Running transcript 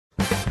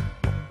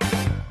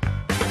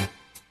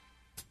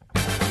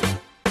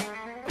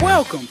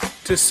Welcome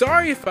to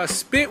Sorry If I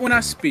Spit When I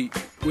Speak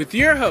with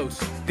your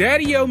hosts,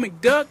 Daddy-O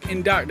McDuck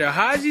and Dr.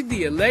 Haji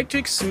the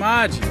Electric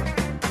Smaji.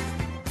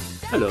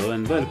 Hello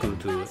and welcome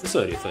to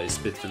Sorry If I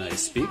Spit When I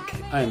Speak.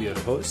 I'm your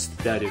host,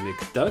 Daddy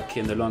McDuck,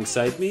 and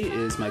alongside me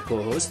is my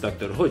co-host,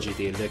 Dr. Haji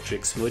the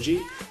Electric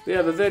Smaji. We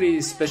have a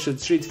very special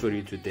treat for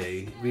you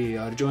today. We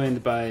are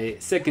joined by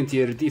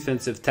second-year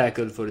defensive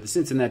tackle for the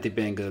Cincinnati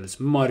Bengals,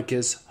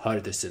 Marcus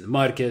Hardison.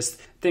 Marcus,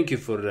 thank you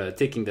for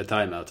taking the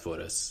time out for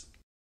us.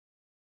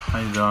 How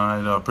you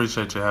doing? I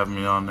appreciate you having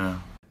me on there.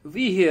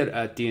 We here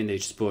at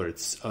D&H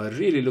Sports are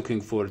really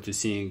looking forward to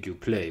seeing you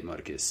play,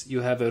 Marcus.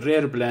 You have a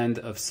rare blend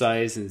of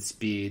size and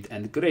speed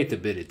and great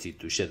ability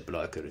to shed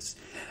blockers.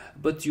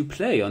 But you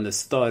play on a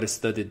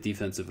star-studded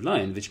defensive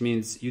line, which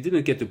means you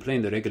didn't get to play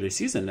in the regular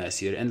season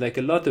last year. And like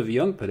a lot of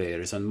young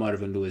players on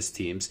Marvin Lewis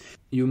teams,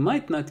 you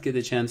might not get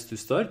a chance to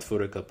start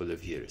for a couple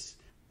of years.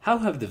 How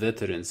have the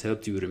veterans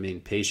helped you remain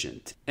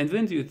patient? And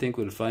when do you think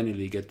we'll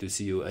finally get to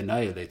see you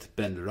annihilate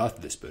Ben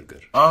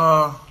Roethlisberger?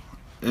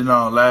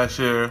 Last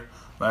year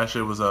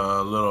was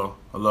a little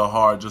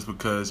hard just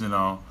because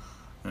I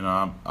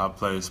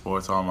played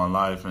sports all my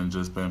life and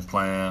just been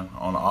playing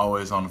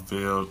always on the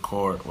field,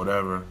 court,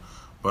 whatever.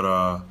 But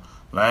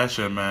last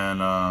year, man,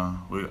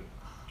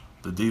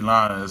 the D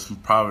line is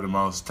probably the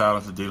most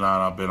talented D line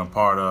I've been a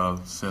part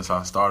of since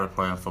I started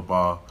playing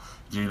football.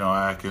 Geno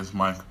Atkins,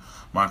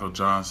 Michael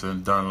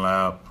Johnson,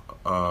 Dunlap,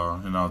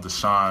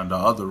 Deshaun, the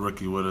other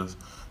rookie with us,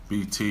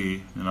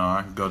 BT.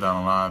 I can go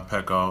down the line,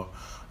 Pecco.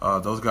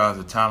 Those guys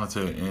are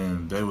talented,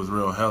 and they was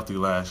real healthy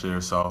last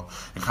year, so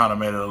it kind of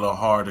made it a little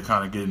hard to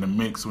kind of get in the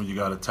mix when you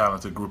got a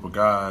talented group of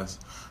guys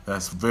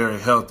that's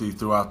very healthy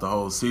throughout the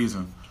whole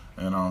season.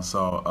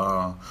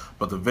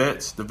 But the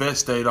vets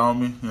stayed on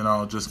me,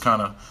 just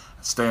kind of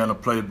stay on the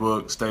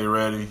playbook, stay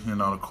ready,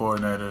 the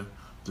coordinator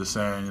just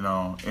saying,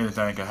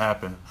 anything can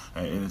happen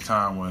at any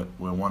time with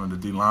one of the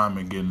D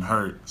linemen getting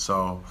hurt. It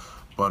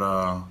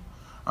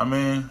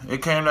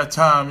came that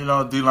time,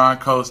 D-line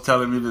coach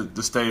telling me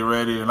to stay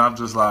ready, and I'm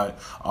just like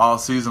all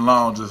season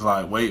long just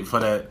like waiting for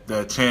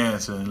that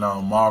chance. And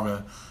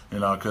Marvin,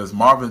 because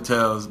Marvin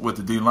tells with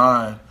the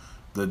D-line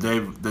the day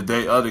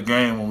of the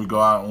game when we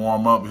go out and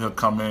warm up, he'll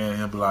come in and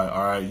he'll be like,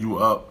 all right, you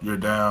up, you're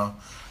down,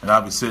 and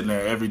I'll be sitting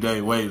there every day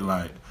waiting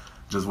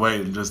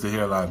just to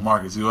hear like,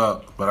 Marcus, you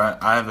up.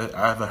 But I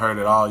haven't heard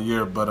it all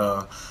year. But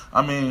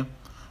it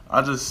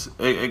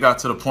got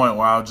to the point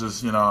where I was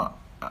just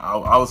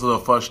I was a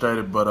little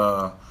frustrated, but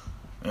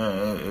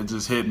it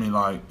just hit me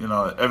like,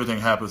 everything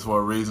happens for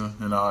a reason.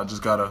 I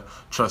just got to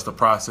trust the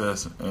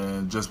process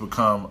and just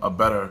become a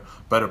better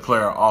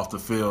player off the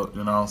field,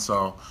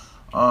 So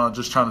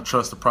just trying to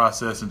trust the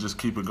process and just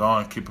keep it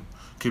going, keep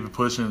it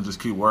pushing, and just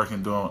keep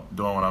working, doing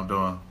what I'm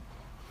doing.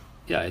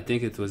 Yeah, I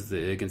think it was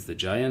against the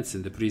Giants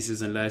in the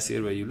preseason last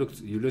year where you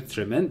looked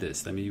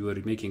tremendous. I mean, you were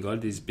making all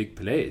these big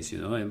plays,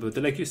 But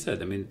like you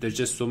said, I mean, there's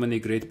just so many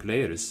great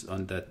players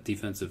on that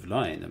defensive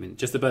line. I mean,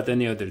 just about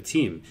any other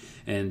team.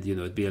 And,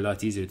 it'd be a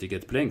lot easier to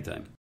get playing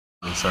time.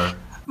 Yes, sir.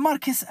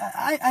 Marcus,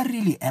 I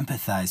really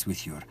empathize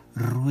with your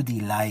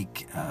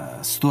Rudy-like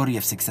story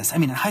of success. I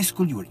mean, in high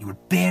school, you were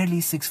barely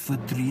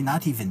 6'3",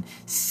 not even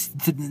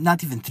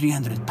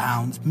 300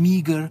 pounds,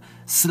 meager,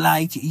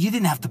 slight. You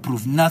didn't have to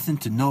prove nothing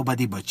to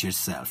nobody but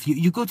yourself.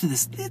 You go to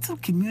this little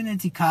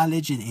community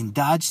college in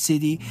Dodge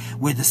City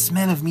where the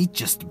smell of meat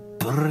just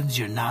burns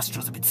your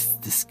nostrils. It's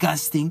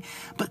disgusting.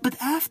 But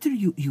after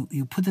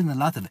you put in a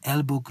lot of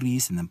elbow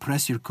grease and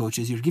impress your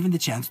coaches, you're given the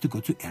chance to go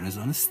to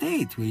Arizona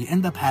State, where you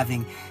end up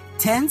having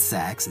 10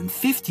 sacks and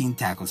 15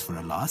 tackles for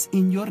a loss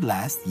in your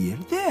last year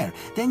there.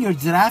 Then you're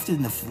drafted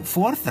in the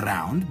fourth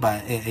round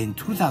in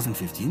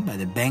 2015 by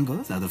the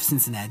Bengals out of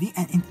Cincinnati,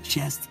 and it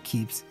just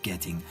keeps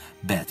getting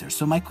better.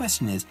 So my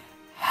question is,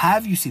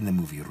 have you seen the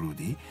movie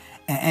Rudy?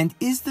 And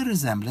is the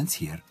resemblance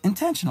here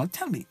intentional?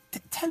 Tell me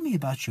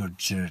about your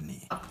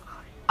journey.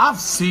 I've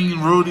seen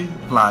Rudy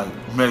like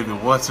maybe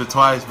once or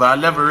twice, but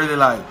I never really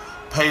like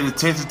paid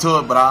attention to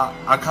it. But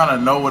I kind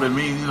of know what it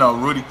means.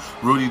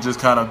 Rudy just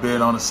kind of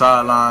been on the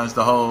sidelines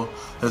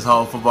his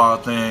whole football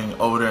thing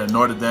over there in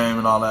Notre Dame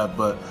and all that.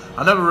 But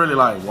I never really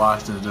like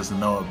watched it just to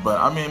know it. But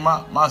I mean,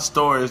 my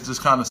story is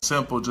just kind of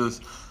simple.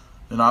 Just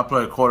I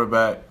played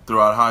quarterback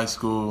throughout high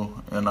school,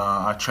 and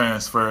I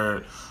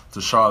transferred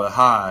to Charlotte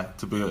High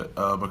to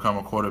become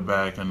a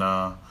quarterback, and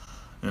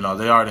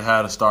they already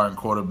had a starting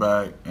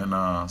quarterback, and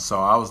so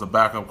I was the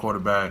backup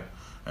quarterback.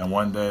 And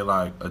one day,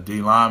 like, a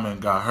D lineman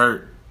got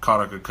hurt,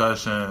 got a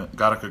concussion,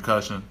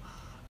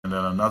 and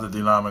then another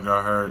D lineman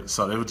got hurt.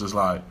 So they were just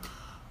like,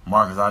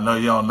 Marcus, I know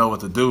you don't know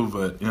what to do,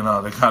 but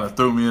they kind of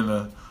threw me in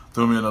the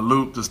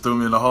loop, just threw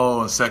me in the hole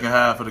in the second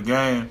half of the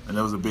game, and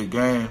it was a big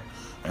game,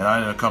 and I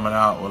ended up coming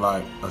out with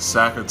like a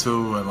sack or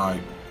two and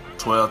like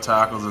 12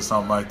 tackles or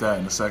something like that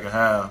in the second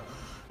half,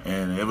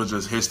 and it was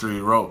just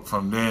history wrote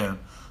from then.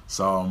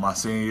 So my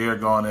senior year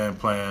going in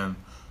playing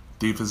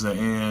defensive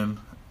end,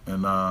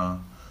 and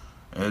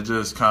it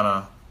just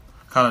kind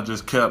of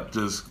just kept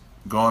just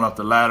going up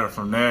the ladder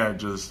from there.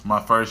 Just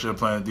my first year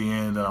playing D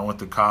end, then I went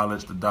to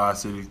college, the Dodge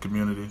City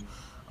community.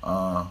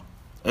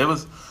 It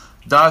was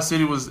Dodge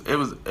City was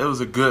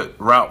a good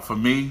route for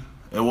me.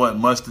 It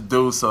wasn't much to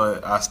do, so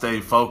I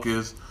stayed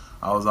focused.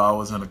 I was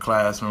always in the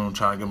classroom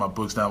trying to get my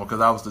books down because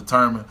I was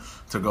determined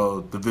to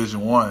go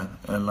Division I,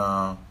 and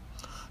that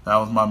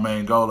was my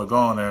main goal of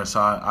going there. So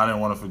I didn't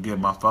want to forget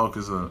my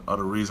focus or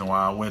the reason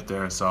why I went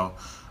there. So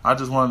I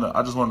just wanted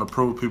to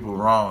prove people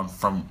wrong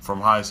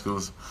from high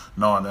schools,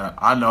 knowing that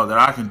I know that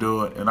I can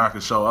do it and I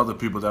can show other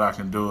people that I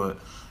can do it.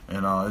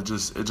 And it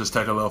just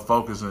take a little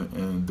focus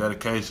and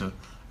dedication,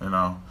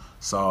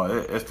 So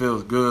it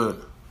feels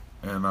good,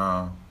 and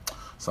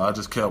so I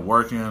just kept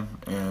working,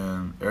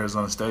 and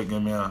Arizona State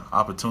gave me an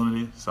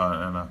opportunity, so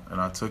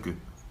and I took it.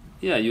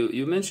 Yeah,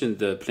 you mentioned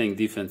playing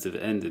defensive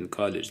end in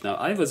college. Now,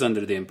 I was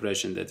under the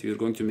impression that you were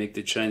going to make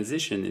the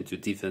transition into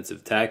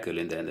defensive tackle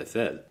in the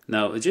NFL.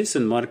 Now,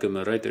 Jason Markham,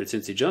 a writer at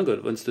Cincy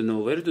Jungle, wants to know,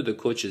 where do the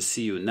coaches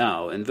see you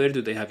now, and where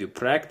do they have you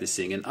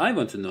practicing? And I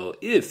want to know,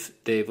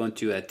 if they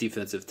want you at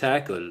defensive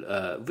tackle,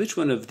 which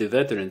one of the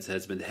veterans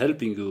has been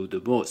helping you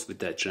the most with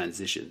that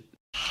transition?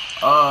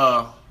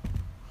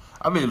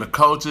 I mean, the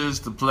coaches,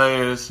 the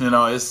players,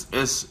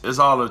 it's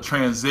all a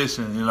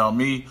transition.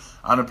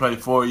 I done played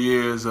 4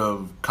 years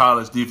of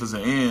college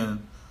defensive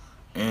end,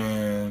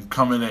 and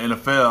coming to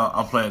NFL,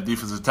 I'm playing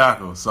defensive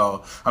tackle.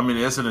 So, I mean,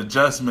 it's an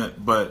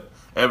adjustment, but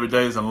every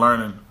day is a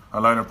learning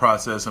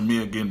process, and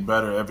me getting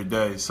better every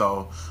day.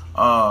 So,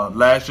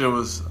 last year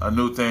was a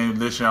new thing.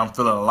 This year, I'm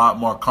feeling a lot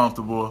more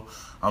comfortable.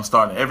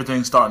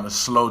 Everything's starting to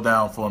slow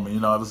down for me.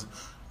 It was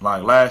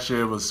like last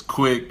year was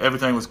quick.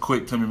 Everything was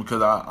quick to me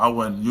because I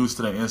wasn't used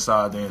to the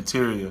inside, the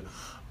interior.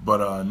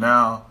 But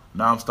now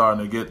I'm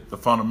starting to get the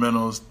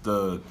fundamentals,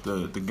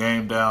 the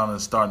game down, and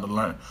starting to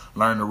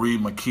learn to read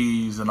my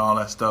keys and all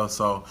that stuff.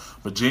 So,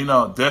 but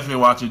Gino,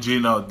 definitely watching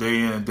Gino day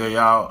in and day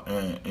out,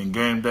 and in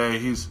game day,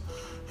 he's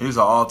an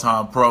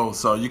all-time pro.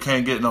 So you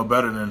can't get no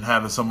better than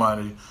having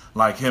somebody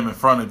like him in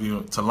front of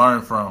you to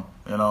learn from.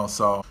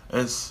 So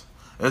it's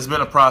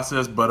been a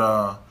process,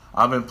 but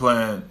I've been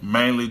playing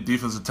mainly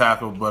defensive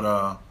tackle,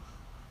 but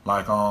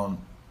like on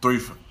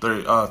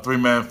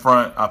three-man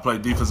front, I play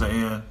defensive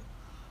end.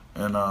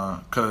 And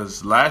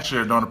because last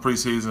year during the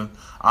preseason,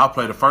 I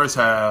played the first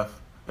half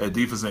at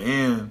defensive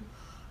end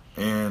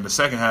and the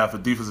second half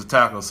at defensive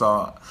tackle.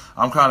 So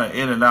I'm kind of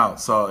in and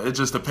out. So it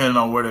just depending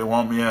on where they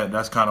want me at.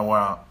 That's kind of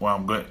where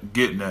I'm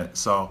getting at.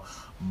 So,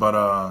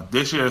 but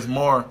this year is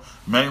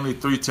mainly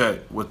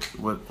 3-tech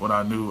with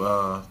our new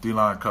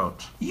D-line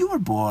coach. You were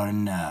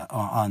born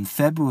on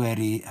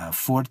February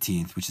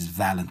 14th, which is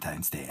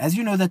Valentine's Day. As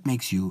you know, that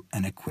makes you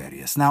an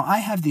Aquarius. Now, I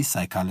have these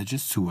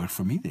psychologists who work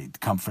for me. They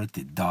comfort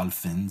the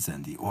dolphins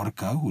and the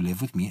orca who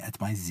live with me at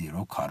my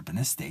zero-carbon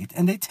estate.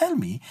 And they tell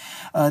me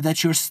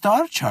that your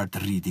star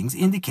chart readings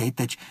indicate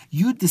that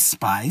you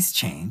despise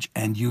change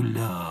and you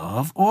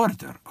love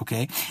order,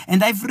 okay?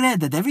 And I've read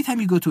that every time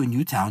you go to a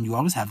new town, you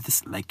always have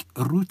this,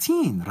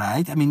 routine,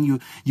 right? I mean,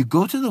 you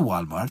go to the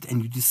Walmart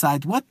and you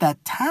decide what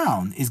that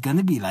town is going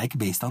to be like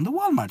based on the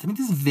Walmart. I mean,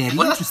 this is very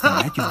interesting,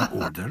 right? You have the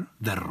order,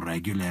 the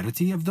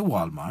regularity of the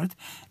Walmart.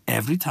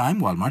 Every time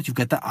Walmart, you've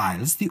got the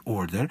aisles, the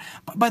order.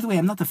 By the way,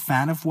 I'm not a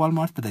fan of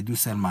Walmart, but I do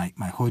sell my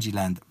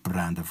Hojiland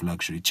brand of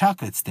luxury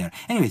chocolates there.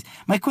 Anyways,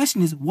 my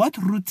question is, what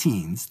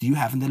routines do you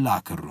have in the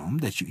locker room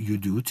that you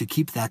do to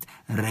keep that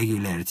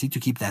regularity, to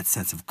keep that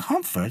sense of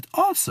comfort?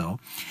 Also,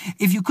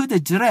 if you could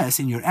address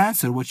in your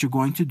answer what you're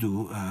going to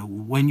do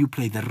when you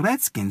play the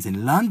Redskins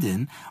in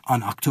London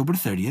on October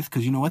 30th,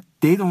 because you know what?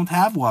 They don't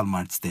have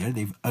Walmarts there.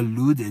 They've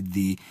eluded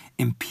the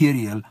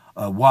imperial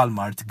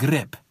Walmart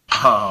grip.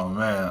 Oh,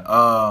 man.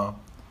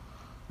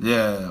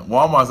 Yeah,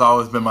 Walmart's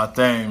always been my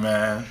thing,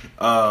 man.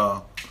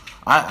 I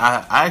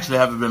actually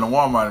haven't been to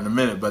Walmart in a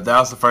minute, but that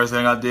was the first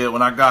thing I did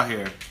when I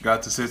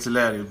got to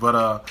Cincinnati. But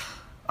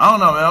I don't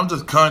know, man. I'm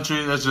just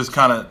country. That's just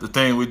kind of the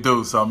thing we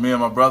do. So me and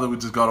my brother, we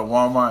just go to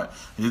Walmart,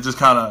 and you just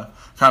kind of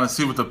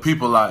see what the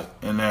people like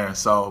in there.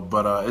 So,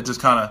 but it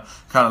just kind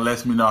of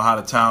lets me know how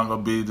the town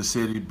gonna be, the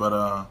city.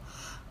 But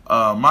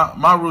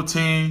my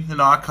routine,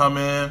 I come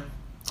in,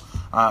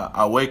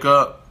 I wake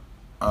up,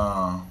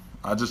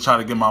 I just try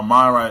to get my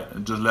mind right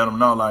and just let them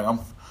know, like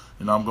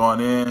I'm going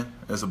in.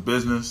 It's a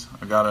business.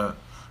 I gotta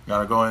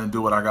go in and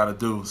do what I gotta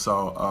do.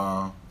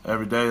 So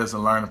every day is a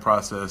learning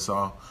process.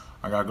 So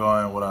I gotta go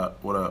in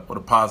with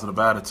a positive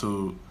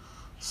attitude.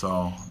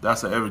 So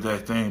that's an everyday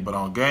thing. But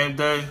on game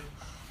day,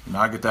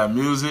 I get that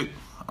music.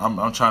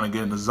 I'm trying to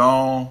get in the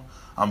zone.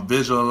 I'm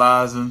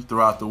visualizing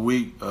throughout the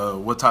week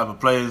what type of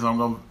plays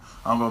I'm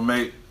gonna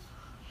make.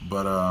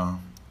 But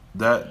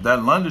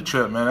that London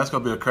trip, man, that's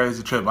gonna be a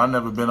crazy trip. I've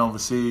never been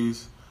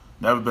overseas,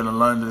 never been to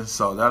London,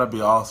 so that'll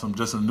be awesome.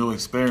 Just a new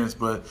experience.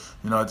 But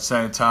at the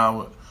same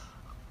time,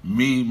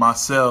 me,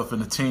 myself,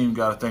 and the team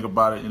got to think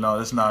about it.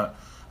 It's not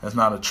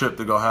a trip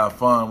to go have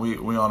fun.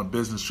 We on a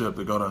business trip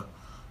to go to,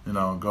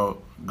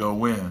 go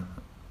win.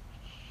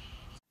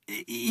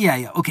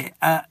 Yeah, okay.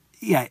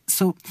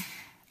 So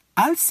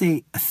I'll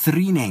say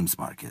 3 names,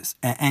 Marcus,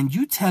 and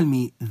you tell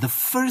me the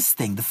first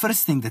thing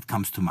that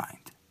comes to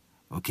mind.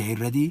 Okay,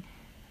 ready?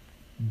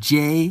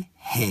 Jay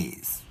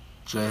Hayes.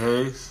 Jay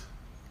Hayes.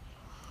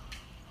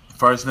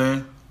 First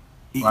name?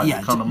 Like, Yeah,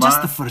 to come to just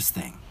mind? the first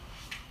thing.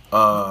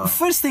 The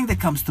first thing that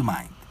comes to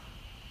mind.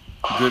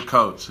 Good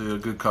coach. He's a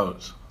good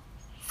coach.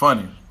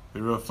 Funny.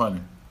 He's real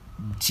funny.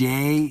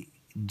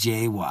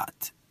 J.J.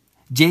 Watt.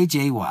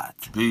 J.J.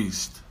 Watt.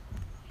 Beast.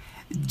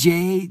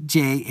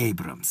 J.J.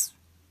 Abrams.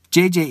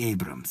 J.J.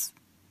 Abrams.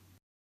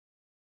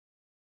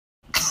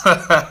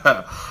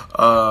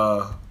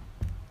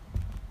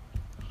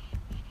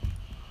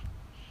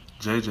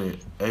 J.J.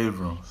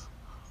 Abrams.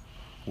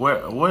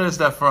 Where is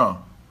that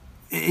from?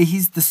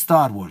 He's the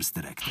Star Wars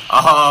director.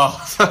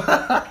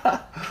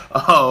 Oh,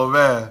 oh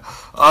man.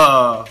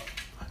 I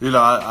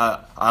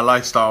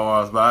like Star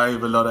Wars, but I didn't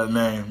even know that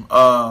name.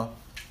 I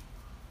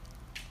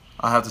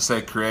have to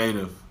say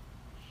creative.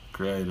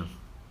 Creative.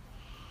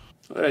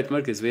 All right,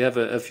 Marcus, we have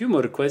a few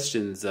more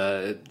questions.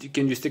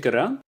 Can you stick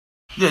around?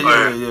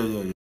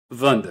 Yeah.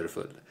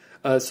 Wonderful.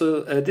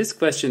 So this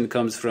question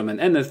comes from an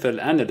NFL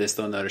analyst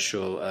on our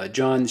show,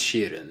 John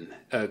Sheeran.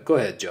 Go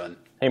ahead, John.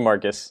 Hey,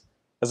 Marcus.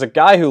 As a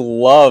guy who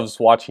loves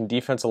watching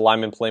defensive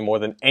linemen play more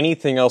than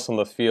anything else on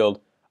the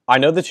field, I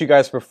know that you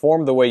guys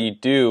perform the way you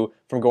do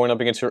from going up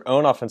against your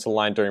own offensive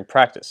line during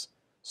practice.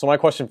 So my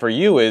question for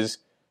you is,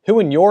 who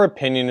in your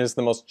opinion is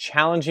the most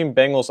challenging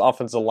Bengals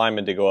offensive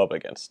lineman to go up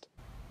against?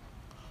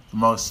 The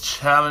most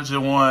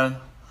challenging one,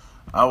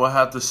 I would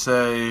have to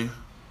say,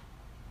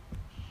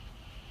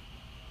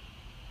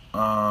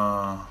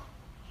 I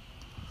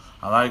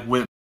like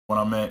Whit when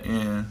I'm at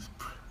ends.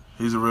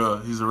 He's a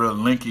real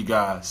linky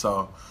guy,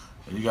 so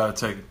you got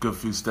to take a good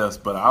few steps.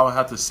 But I would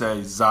have to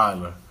say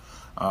Zyler,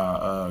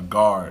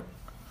 guard.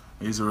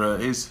 He's a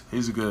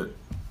good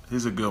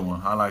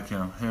one. I like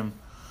him.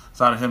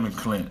 It's out of him and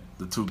Clint,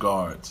 the two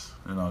guards.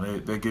 You know,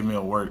 they give me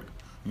a run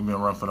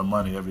for the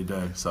money every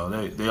day. So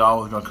they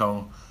always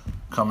gonna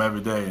come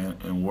every day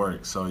and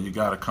work. So you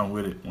got to come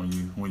with it when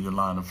you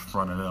line up in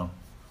front of them.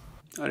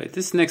 All right,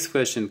 this next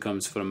question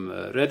comes from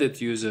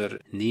Reddit user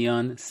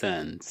Neon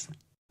Sands.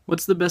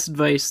 What's the best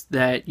advice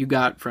that you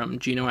got from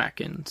Geno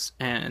Atkins?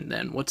 And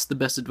then what's the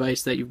best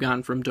advice that you've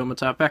gotten from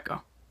Domata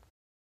Peko?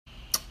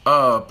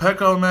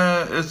 Peko,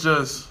 man, it's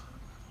just,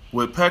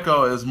 with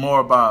Peko, it's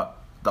more about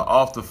the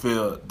off the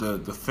field,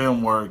 the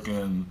film work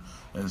and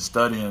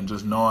studying,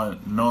 just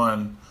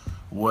knowing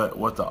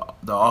what the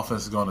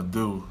offense is going to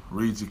do,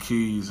 reads the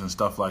keys and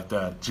stuff like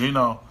that.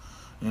 Geno,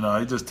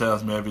 he just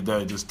tells me every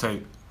day, just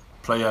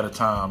play at a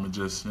time and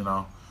just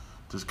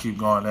keep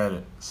going at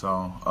it.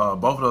 So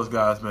both of those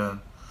guys been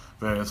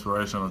very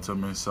inspirational to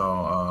me. So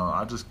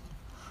I just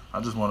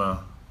want to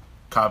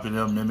copy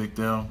them, mimic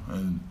them,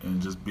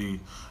 and just be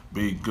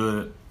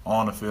good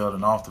on the field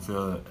and off the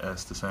field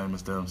as the same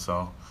as them.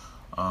 So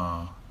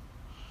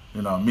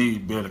me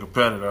being a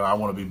competitor, I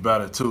want to be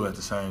better too at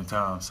the same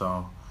time.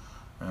 So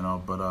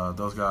but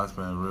those guys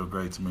been real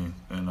great to me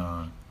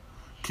and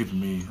keeping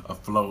me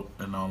afloat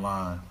and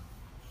online.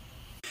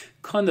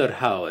 Connor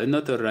Howe,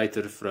 another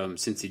writer from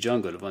Cincy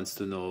Jungle, wants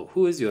to know,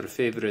 who is your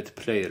favorite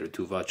player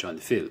to watch on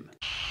film?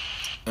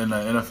 In the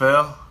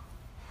NFL?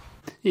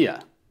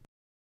 Yeah.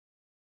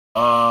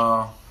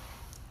 I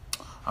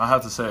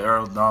have to say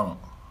Earl Donald.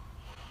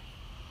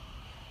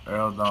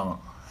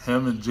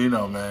 Him and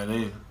Geno,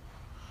 man,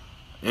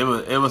 it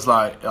was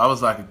like I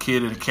was like a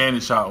kid in a candy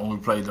shop when we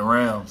played the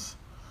Rams.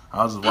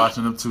 I was just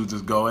watching them two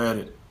just go at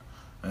it,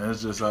 and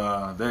it's just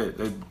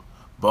they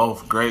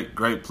both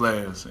great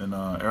players. And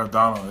Earl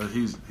Donald,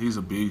 he's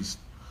a beast.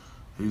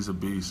 He's a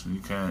beast. You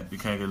can't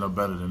get no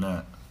better than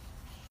that.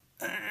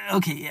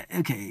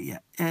 Okay.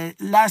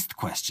 Last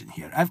question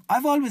here.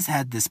 I've always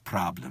had this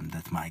problem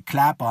that my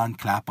clap-on,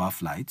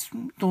 clap-off lights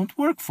don't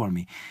work for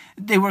me.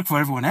 They work for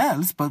everyone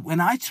else, but when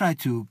I try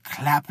to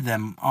clap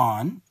them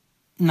on,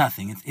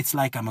 nothing. It's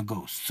like I'm a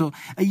ghost. So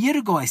a year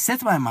ago, I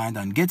set my mind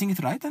on getting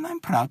it right, and I'm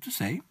proud to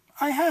say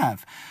I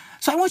have.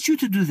 So I want you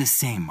to do the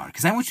same,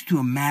 Marcus. I want you to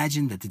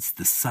imagine that it's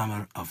the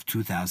summer of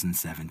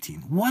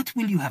 2017. What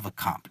will you have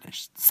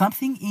accomplished?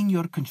 Something in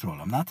your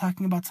control. I'm not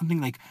talking about something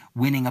like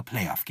winning a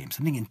playoff game.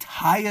 Something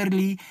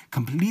entirely,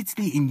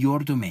 completely in your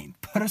domain,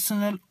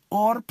 personal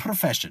or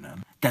professional,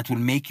 that will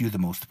make you the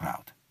most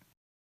proud.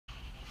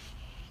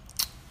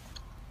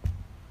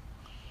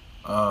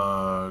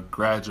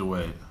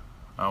 Graduate.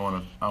 I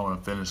want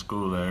to finish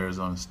school at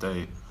Arizona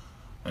State,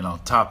 and on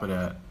top of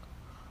that,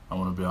 I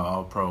want to be an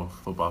all-pro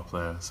football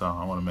player. So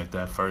I want to make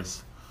that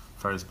first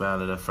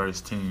ballot, that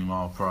first team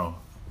all-pro.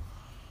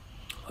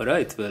 All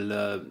right.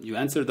 Well, you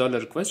answered all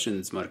our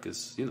questions,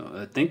 Marcus.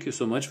 Thank you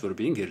so much for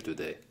being here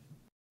today.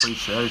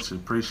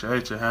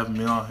 Appreciate you having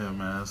me on here,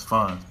 man. It's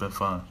fun. It's been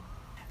fun.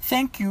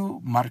 Thank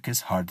you,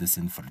 Marcus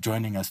Hardison, for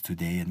joining us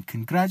today, and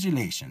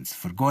congratulations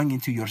for going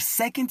into your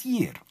second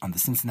year on the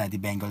Cincinnati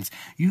Bengals.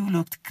 You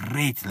looked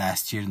great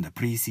last year in the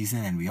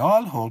preseason, and we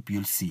all hope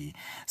you'll see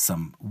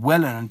some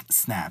well-earned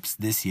snaps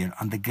this year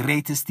on the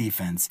greatest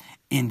defense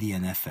in the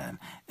NFL.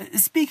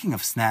 Speaking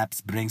of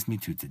snaps brings me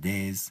to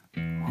today's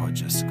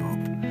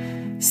horoscope.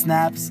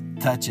 Snaps,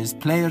 touches,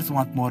 players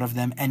want more of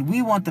them, and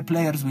we want the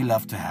players we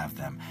love to have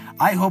them.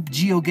 I hope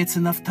Gio gets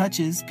enough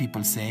touches,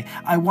 people say.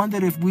 I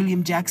wonder if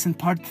William Jackson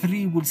Part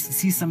 3 will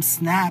see some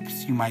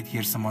snaps, you might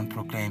hear someone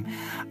proclaim.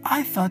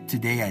 I thought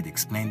today I'd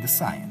explain the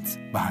science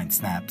behind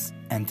snaps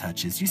and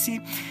touches. You see,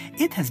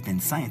 it has been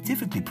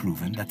scientifically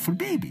proven that for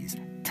babies,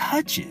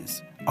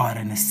 touches are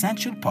an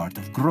essential part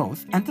of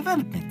growth and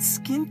development.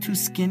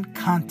 Skin-to-skin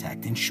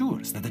contact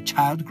ensures that the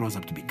child grows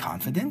up to be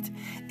confident,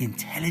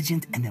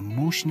 intelligent, and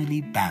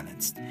emotionally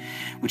balanced.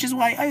 Which is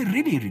why I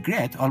really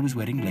regret always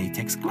wearing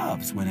latex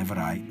gloves whenever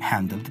I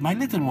handled my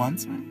little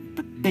ones.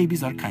 But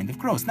babies are kind of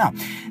gross. Now,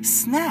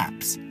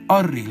 snaps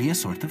are really a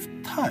sort of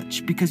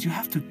touch because you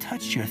have to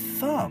touch your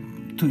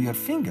thumb to your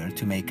finger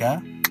to make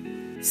a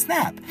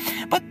snap.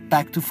 But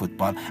back to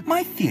football.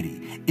 My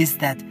theory is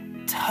that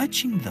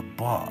touching the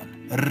ball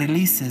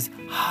releases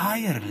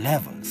higher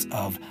levels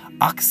of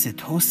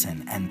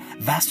oxytocin and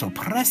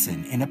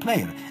vasopressin in a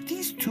player.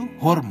 These two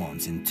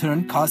hormones in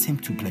turn cause him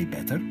to play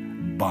better,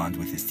 bond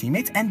with his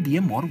teammates, and be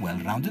a more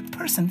well-rounded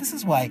person. This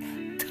is why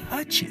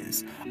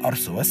touches are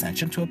so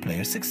essential to a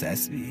player's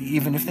success,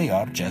 even if they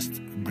are just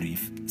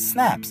brief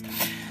snaps.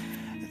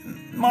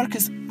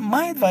 Marcus,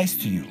 my advice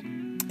to you,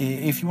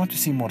 if you want to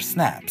see more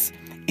snaps,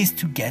 is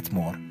to get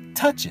more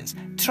touches.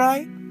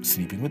 Try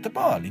sleeping with the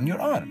ball in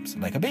your arms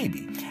like a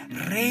baby.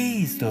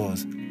 Raise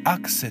those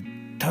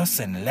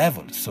oxytocin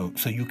levels so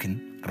you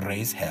can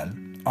raise hell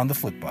on the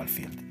football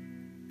field.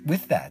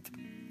 With that,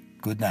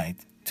 good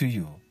night to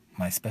you,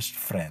 my special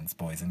friends,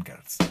 boys and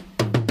girls.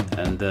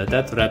 And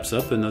that wraps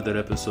up another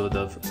episode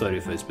of Sorry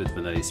If I Spit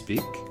When I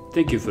Speak.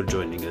 Thank you for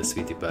joining us,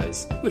 sweetie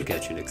pies. We'll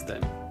catch you next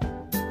time.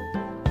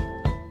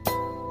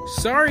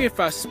 Sorry If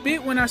I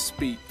Spit When I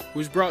Speak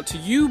was brought to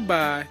you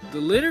by the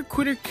Litter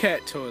Quitter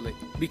Cat Toilet,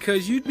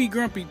 because you'd be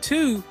grumpy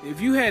too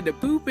if you had to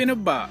poop in a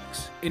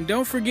box. And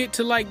don't forget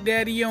to like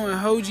Daddy-O and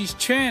Hoji's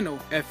channel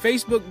at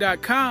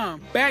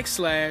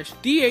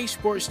facebook.com/DH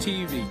Sports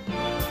TV.